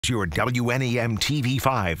Your WNEM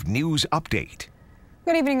TV5 News Update.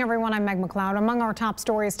 Good evening, everyone. I'm Meg McLeod. Among our top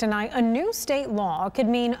stories tonight, a new state law could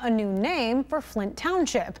mean a new name for Flint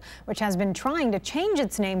Township, which has been trying to change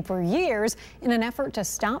its name for years in an effort to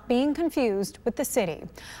stop being confused with the city.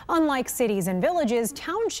 Unlike cities and villages,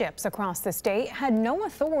 townships across the state had no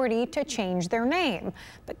authority to change their name.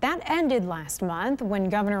 But that ended last month when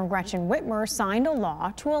Governor Gretchen Whitmer signed a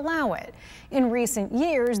law to allow it. In recent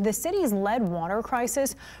years, the city's lead water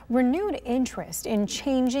crisis renewed interest in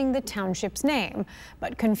changing the township's name.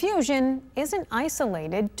 But confusion isn't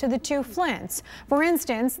isolated to the two Flints. For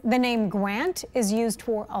instance, the name Grant is used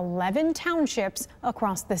for 11 townships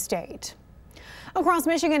across the state. Across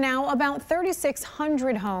Michigan now, about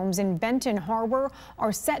 3,600 homes in Benton Harbor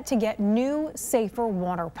are set to get new, safer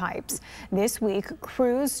water pipes. This week,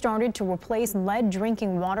 crews started to replace lead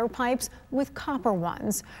drinking water pipes with copper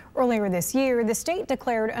ones. Earlier this year, the state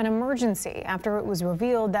declared an emergency after it was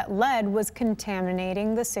revealed that lead was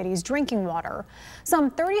contaminating the city's drinking water.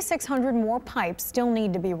 Some 3,600 more pipes still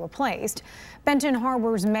need to be replaced. Benton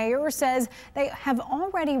Harbor's mayor says they have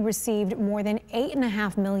already received more than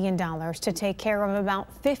 $8.5 million to take care of about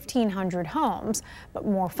 1,500 homes, but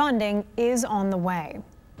more funding is on the way.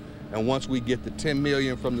 And once we get the $10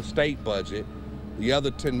 million from the state budget, the other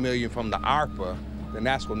 $10 million from the ARPA, then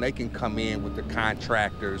that's when they can come in with the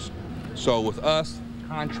contractors. So with us,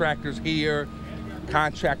 contractors here,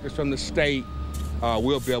 contractors from the state,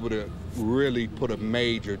 we'll be able to really put a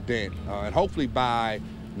major dent. And hopefully by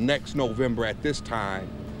next November at this time,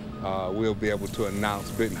 we'll be able to announce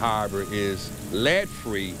Benton Harbor is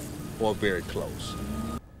lead-free or very close.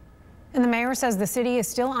 And the mayor says the city is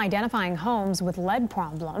still identifying homes with lead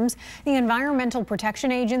problems. The Environmental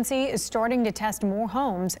Protection Agency is starting to test more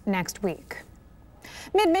homes next week.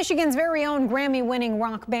 Mid-Michigan's very own Grammy-winning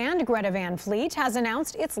rock band Greta Van Fleet has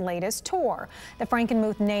announced its latest tour. The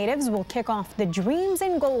Frankenmuth natives will kick off the Dreams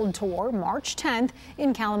in Gold tour March 10th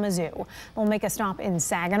in Kalamazoo. They'll make a stop in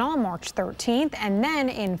Saginaw March 13th and then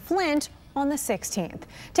in Flint on the 16th.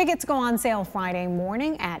 Tickets go on sale Friday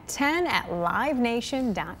morning at 10 at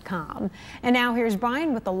livenation.com. And now here's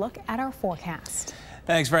Brian with a look at our forecast.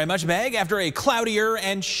 Thanks very much, Meg. After a cloudier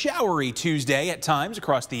and showery Tuesday at times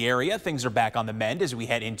across the area, things are back on the mend as we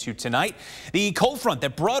head into tonight. The cold front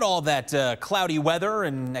that brought all that cloudy weather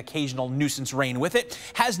and occasional nuisance rain with it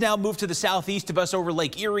has now moved to the southeast of us over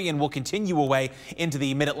Lake Erie and will continue away into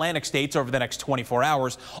the mid-Atlantic states over the next 24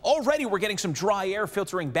 hours. Already we're getting some dry air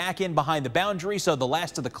filtering back in behind the boundary, so the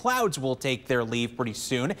last of the clouds will take their leave pretty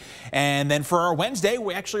soon. And then for our Wednesday,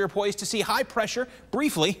 we actually are poised to see high pressure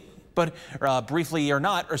briefly. But briefly or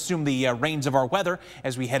not, assume the reins of our weather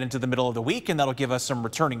as we head into the middle of the week, and that'll give us some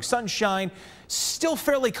returning sunshine, still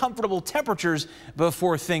fairly comfortable temperatures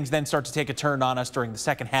before things then start to take a turn on us during the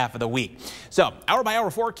second half of the week. So hour by hour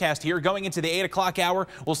forecast here going into the 8 o'clock hour.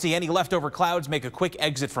 We'll see any leftover clouds make a quick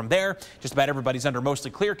exit from there. Just about everybody's under mostly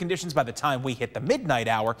clear conditions by the time we hit the midnight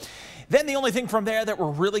hour. Then the only thing from there that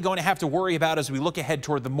we're really going to have to worry about as we look ahead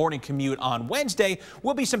toward the morning commute on Wednesday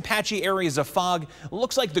will be some patchy areas of fog.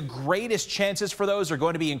 Looks like the greatest chances for those are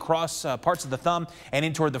going to be in cross parts of the thumb and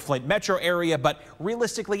in toward the Flint metro area, but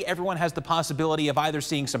realistically everyone has the possibility of either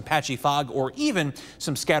seeing some patchy fog or even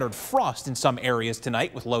some scattered frost in some areas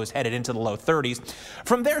tonight, with lows headed into the low 30s.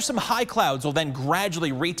 From there, some high clouds will then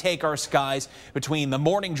gradually retake our skies between the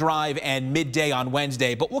morning drive and midday on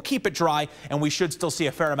Wednesday, but we'll keep it dry and we should still see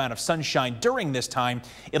a fair amount of sunshine during this time.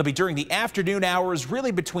 It'll be during the afternoon hours,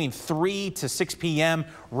 really between 3 to 6 p.m.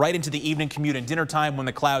 right into the evening commute and dinner time, when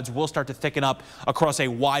the clouds will start to thicken up across a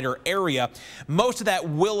wider area. Most of that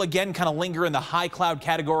will again kind of linger in the high cloud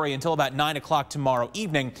category until about 9 o'clock tomorrow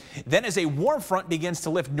evening. Then as a warm front begins to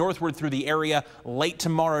lift northward through the area late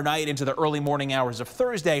tomorrow night into the early morning hours of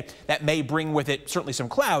Thursday, that may bring with it certainly some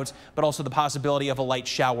clouds, but also the possibility of a light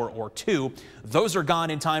shower or two. Those are gone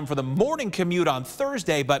in time for the morning commute on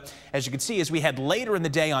Thursday, but as you can see, as we head later in the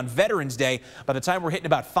day on Veterans Day, by the time we're hitting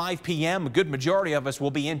about 5 p.m., a good majority of us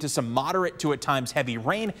will be into some moderate to at times heavy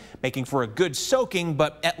rain, making for a good soaking,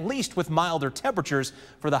 but at least with milder temperatures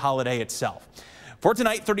for the holiday itself. For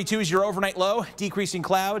tonight, 32 is your overnight low, decreasing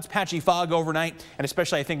clouds, patchy fog overnight, and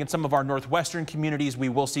especially I think in some of our northwestern communities, we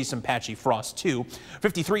will see some patchy frost too.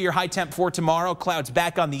 53 your high temp for tomorrow, clouds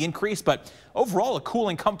back on the increase, but overall a cool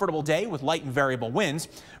and comfortable day with light and variable winds.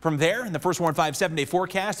 From there, in the first Warn 5 7-day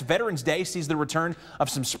forecast, Veterans Day sees the return of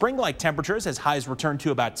some spring-like temperatures as highs return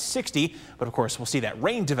to about 60, but of course we'll see that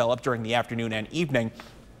rain develop during the afternoon and evening.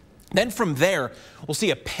 Then from there, we'll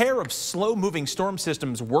see a pair of slow-moving storm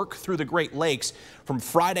systems work through the Great Lakes from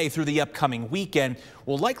Friday through the upcoming weekend.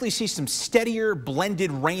 We'll likely see some steadier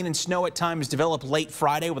blended rain and snow at times develop late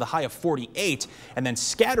Friday with a high of 48, and then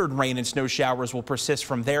scattered rain and snow showers will persist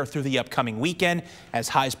from there through the upcoming weekend as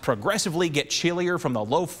highs progressively get chillier from the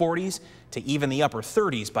low 40s to even the upper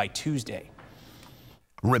 30s by Tuesday.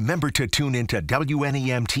 Remember to tune into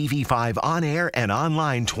WNEM TV5 on air and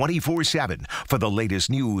online 24/7 for the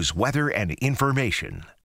latest news, weather, and information.